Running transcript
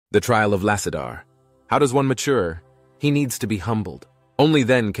The trial of Lacidar. How does one mature? He needs to be humbled. Only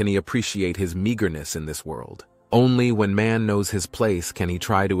then can he appreciate his meagerness in this world. Only when man knows his place can he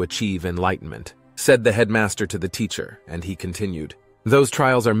try to achieve enlightenment, said the headmaster to the teacher, and he continued. Those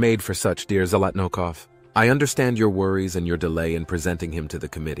trials are made for such, dear Zlatnikov. I understand your worries and your delay in presenting him to the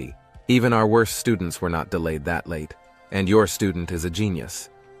committee. Even our worst students were not delayed that late, and your student is a genius.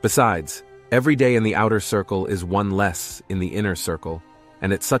 Besides, every day in the outer circle is one less in the inner circle,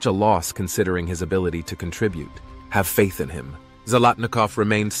 and it's such a loss considering his ability to contribute. Have faith in him. Zlatnikov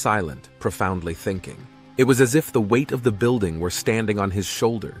remained silent, profoundly thinking. It was as if the weight of the building were standing on his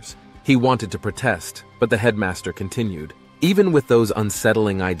shoulders. He wanted to protest, but the headmaster continued. Even with those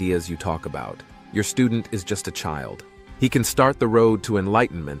unsettling ideas you talk about, your student is just a child. He can start the road to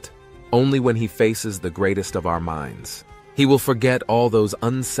enlightenment only when he faces the greatest of our minds. He will forget all those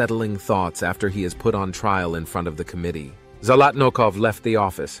unsettling thoughts after he is put on trial in front of the committee. Zlatnikov left the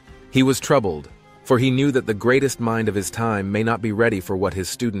office. He was troubled, for he knew that the greatest mind of his time may not be ready for what his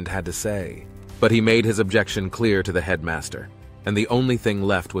student had to say. But he made his objection clear to the headmaster, and the only thing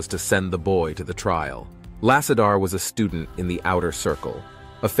left was to send the boy to the trial. Lacidar was a student in the outer circle,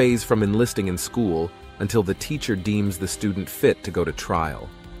 a phase from enlisting in school until the teacher deems the student fit to go to trial.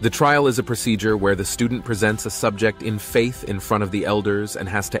 The trial is a procedure where the student presents a subject in faith in front of the elders and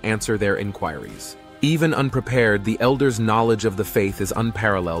has to answer their inquiries. Even unprepared, the elders' knowledge of the faith is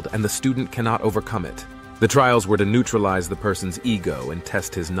unparalleled and the student cannot overcome it. The trials were to neutralize the person's ego and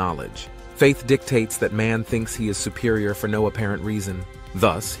test his knowledge. Faith dictates that man thinks he is superior for no apparent reason.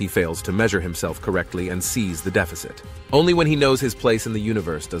 Thus, he fails to measure himself correctly and sees the deficit. Only when he knows his place in the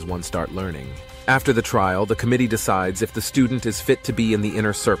universe does one start learning. After the trial, the committee decides if the student is fit to be in the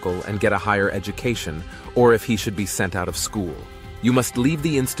inner circle and get a higher education, or if he should be sent out of school. You must leave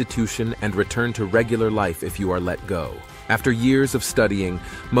the institution and return to regular life if you are let go. After years of studying,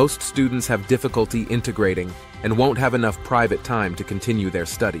 most students have difficulty integrating and won't have enough private time to continue their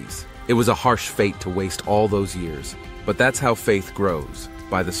studies. It was a harsh fate to waste all those years, but that's how faith grows,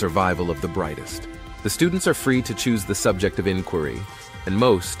 by the survival of the brightest. The students are free to choose the subject of inquiry, and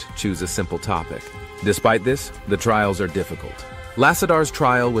most choose a simple topic. Despite this, the trials are difficult. Lacidar's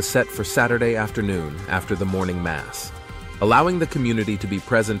trial was set for Saturday afternoon after the morning mass. Allowing the community to be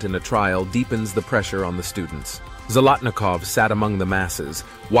present in a trial deepens the pressure on the students. Zlatnikov sat among the masses,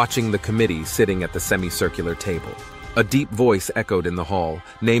 watching the committee sitting at the semicircular table. A deep voice echoed in the hall,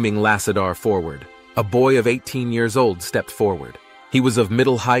 naming Lacidar forward. A boy of 18 years old stepped forward. He was of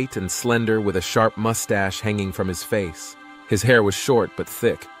middle height and slender, with a sharp mustache hanging from his face. His hair was short but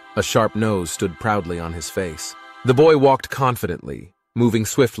thick. A sharp nose stood proudly on his face. The boy walked confidently, moving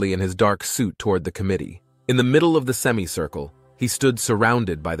swiftly in his dark suit toward the committee. In the middle of the semicircle, he stood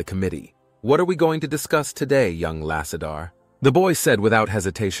surrounded by the committee. What are we going to discuss today, young Lacidar? The boy said without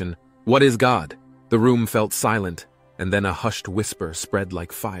hesitation, What is God? The room felt silent, and then a hushed whisper spread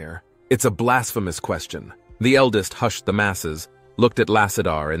like fire. It's a blasphemous question. The eldest hushed the masses, looked at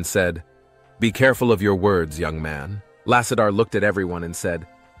Lacidar and said, Be careful of your words, young man. Lacidar looked at everyone and said,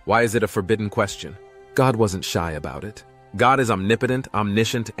 Why is it a forbidden question? God wasn't shy about it. God is omnipotent,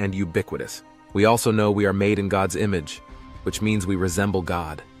 omniscient, and ubiquitous. We also know we are made in God's image, which means we resemble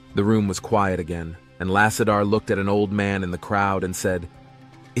God. The room was quiet again, and Lacidar looked at an old man in the crowd and said,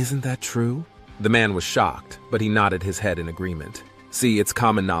 Isn't that true? The man was shocked, but he nodded his head in agreement. See, it's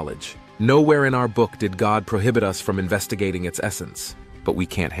common knowledge. Nowhere in our book did God prohibit us from investigating its essence, but we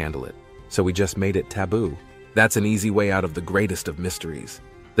can't handle it, so we just made it taboo. That's an easy way out of the greatest of mysteries.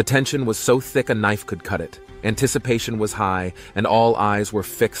 The tension was so thick a knife could cut it. Anticipation was high, and all eyes were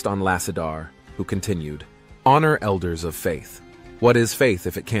fixed on Lacidar, who continued, Honor elders of faith. What is faith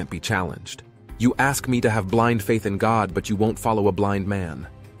if it can't be challenged? You ask me to have blind faith in God, but you won't follow a blind man.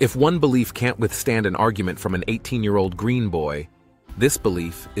 If one belief can't withstand an argument from an 18-year-old green boy, this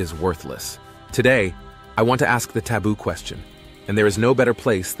belief is worthless. Today, I want to ask the taboo question, and there is no better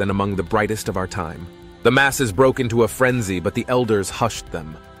place than among the brightest of our time. The masses broke into a frenzy, but the elders hushed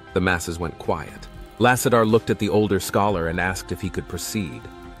them. The masses went quiet. Lacidar looked at the older scholar and asked if he could proceed.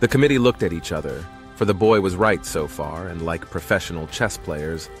 The committee looked at each other, for the boy was right so far, and like professional chess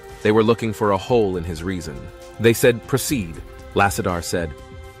players, they were looking for a hole in his reason. They said, Proceed. Lacidar said,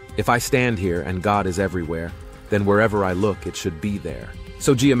 If I stand here and God is everywhere, then wherever I look, it should be there.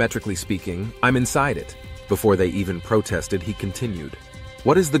 So geometrically speaking, I'm inside it. Before they even protested, he continued,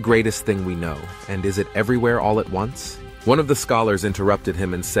 What is the greatest thing we know, and is it everywhere all at once? One of the scholars interrupted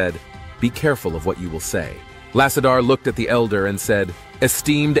him and said, Be careful of what you will say. Lacidar looked at the elder and said,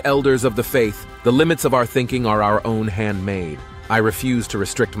 Esteemed elders of the faith, the limits of our thinking are our own handmade. I refuse to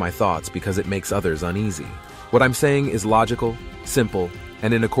restrict my thoughts because it makes others uneasy. What I'm saying is logical, simple,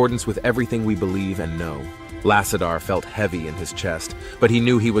 and in accordance with everything we believe and know. Lacidar felt heavy in his chest, but he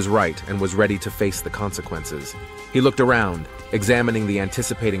knew he was right and was ready to face the consequences. He looked around, examining the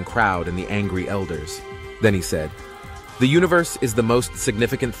anticipating crowd and the angry elders. Then he said, "The universe is the most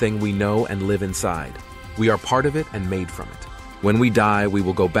significant thing we know and live inside. We are part of it and made from it. When we die, we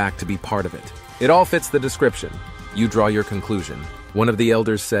will go back to be part of it. It all fits the description. You draw your conclusion." One of the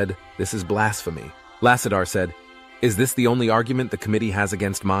elders said, "This is blasphemy." Lacidar said, "Is this the only argument the committee has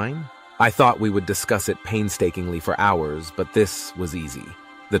against mine? I thought we would discuss it painstakingly for hours, but this was easy."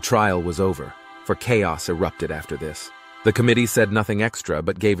 The trial was over, for chaos erupted after this. The committee said nothing extra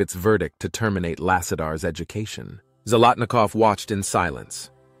but gave its verdict to terminate Lacidar's education. Zolotnikov watched in silence.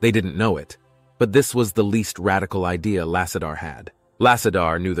 They didn't know it, but this was the least radical idea Lacidar had.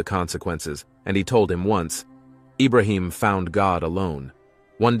 Lacidar knew the consequences, and he told him once, "Ibrahim found God alone.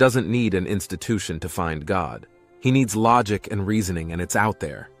 One doesn't need an institution to find God. He needs logic and reasoning, and it's out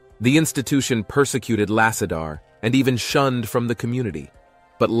there." The institution persecuted Lacidar and even shunned from the community.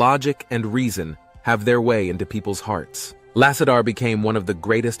 But logic and reason have their way into people's hearts. Lacidar became one of the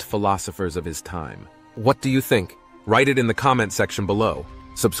greatest philosophers of his time. What do you think? Write it in the comment section below.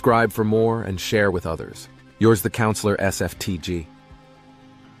 Subscribe for more and share with others. Yours, the Counselor SFTG.